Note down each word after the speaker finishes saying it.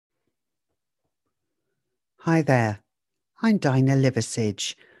Hi there, I'm Dinah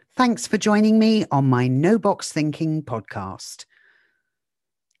Liversidge. Thanks for joining me on my No Box Thinking podcast.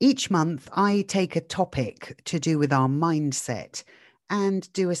 Each month, I take a topic to do with our mindset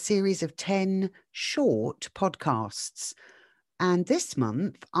and do a series of 10 short podcasts. And this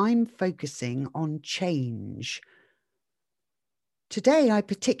month, I'm focusing on change. Today, I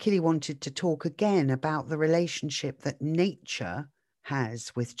particularly wanted to talk again about the relationship that nature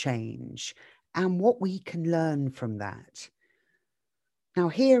has with change and what we can learn from that. Now,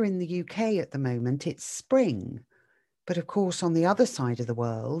 here in the UK at the moment, it's spring. But of course, on the other side of the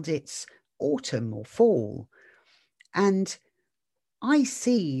world, it's autumn or fall. And I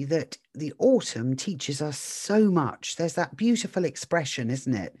see that the autumn teaches us so much. There's that beautiful expression,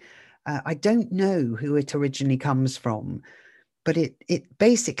 isn't it? I don't know who it originally comes from, but it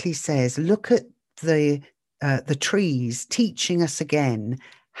basically says, look at the trees teaching us again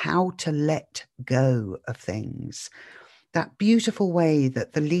how to let go of things. That beautiful way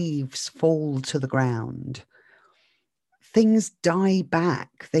that the leaves fall to the ground. Things die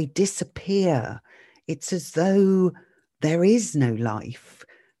back, they disappear. It's as though there is no life.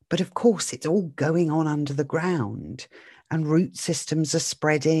 But of course, it's all going on under the ground, and root systems are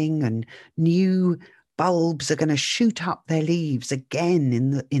spreading, and new bulbs are going to shoot up their leaves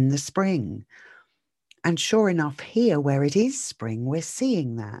again in the spring. And sure enough, here where it is spring, we're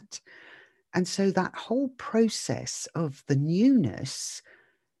seeing that. And so that whole process of the newness,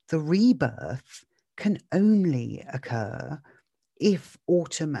 the rebirth, can only occur if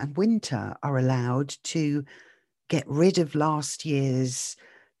autumn and winter are allowed to get rid of last year's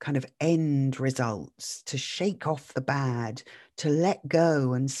kind of end results, to shake off the bad, to let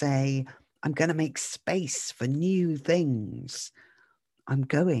go and say, I'm going to make space for new things. I'm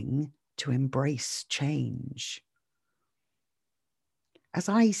going to embrace change. As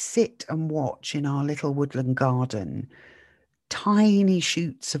I sit and watch in our little woodland garden, tiny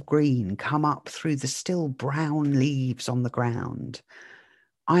shoots of green come up through the still brown leaves on the ground.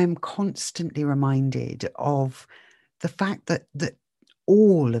 I am constantly reminded of the fact that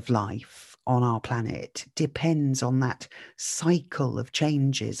all of life on our planet depends on that cycle of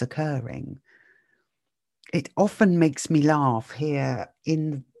changes occurring. It often makes me laugh here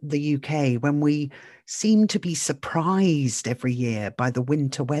in the UK when we seem to be surprised every year by the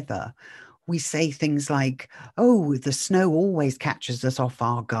winter weather. We say things like, oh, the snow always catches us off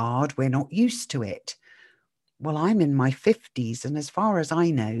our guard. We're not used to it. Well, I'm in my 50s, and as far as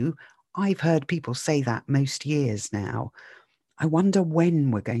I know, I've heard people say that most years now. I wonder when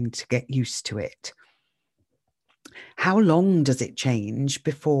we're going to get used to it. How long does it change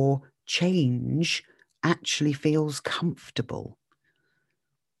before change actually feels comfortable?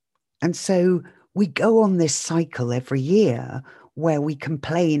 And so we go on this cycle every year where we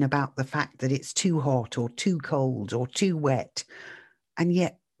complain about the fact that it's too hot or too cold or too wet, and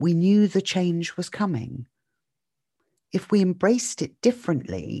yet we knew the change was coming. If we embraced it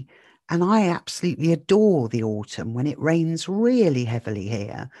differently, and I absolutely adore the autumn when it rains really heavily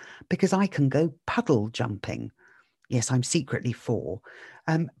here because I can go puddle jumping. Yes, I'm secretly four,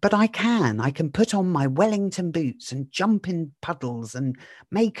 but I can put on my Wellington boots and jump in puddles and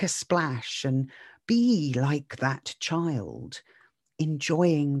make a splash and be like that child,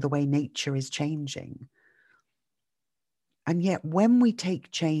 enjoying the way nature is changing. And yet when we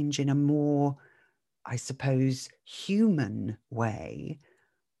take change in a more, I suppose, human way,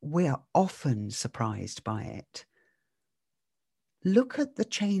 we are often surprised by it. Look at the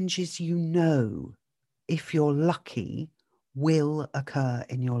changes you know, if you're lucky, will occur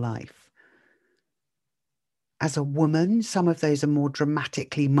in your life. As a woman, some of those are more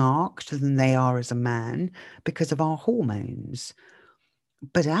dramatically marked than they are as a man because of our hormones.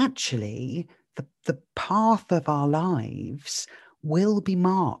 But actually, the path of our lives will be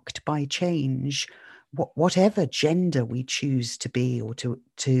marked by change, whatever gender we choose to be or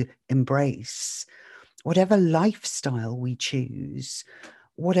to embrace, whatever lifestyle we choose,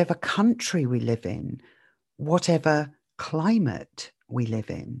 whatever country we live in, whatever climate we live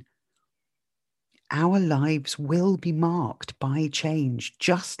in. Our lives will be marked by change,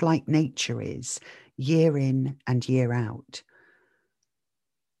 just like nature is, year in and year out.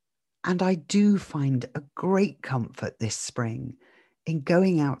 And I do find a great comfort this spring in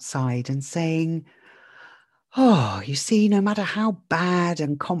going outside and saying, oh, you see, no matter how bad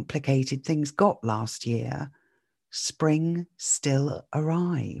and complicated things got last year, spring still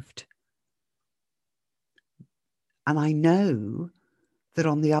arrived. And I know that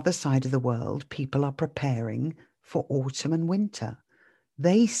on the other side of the world, people are preparing for autumn and winter.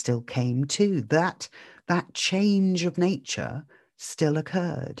 They still came too. That change of nature still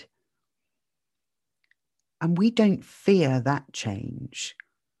occurred. And we don't fear that change.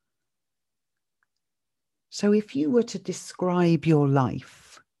 So if you were to describe your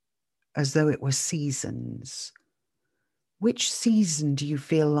life as though it were seasons, which season do you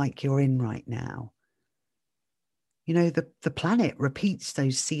feel like you're in right now? You know, the planet repeats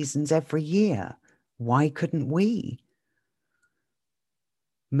those seasons every year. Why couldn't we?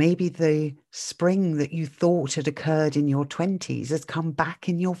 Maybe the spring that you thought had occurred in your 20s has come back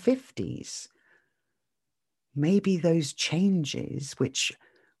in your 50s. Maybe those changes, which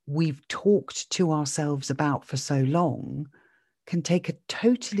we've talked to ourselves about for so long, can take a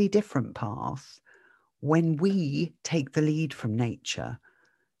totally different path when we take the lead from nature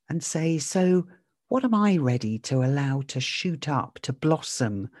and say, so what am I ready to allow to shoot up, to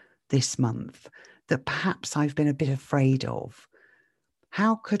blossom this month that perhaps I've been a bit afraid of?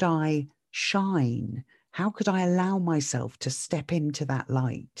 How could I shine? How could I allow myself to step into that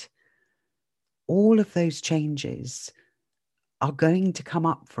light? All of those changes are going to come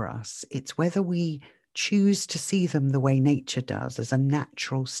up for us. It's whether we choose to see them the way nature does, as a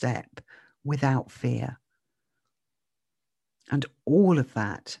natural step without fear. And all of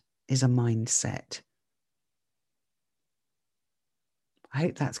that is a mindset. I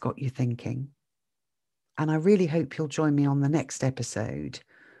hope that's got you thinking. And I really hope you'll join me on the next episode,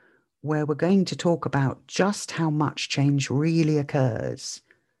 where we're going to talk about just how much change really occurs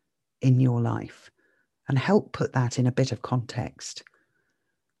in your life and help put that in a bit of context.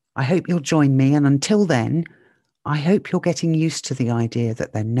 I hope you'll join me. And until then, I hope you're getting used to the idea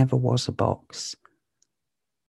that there never was a box.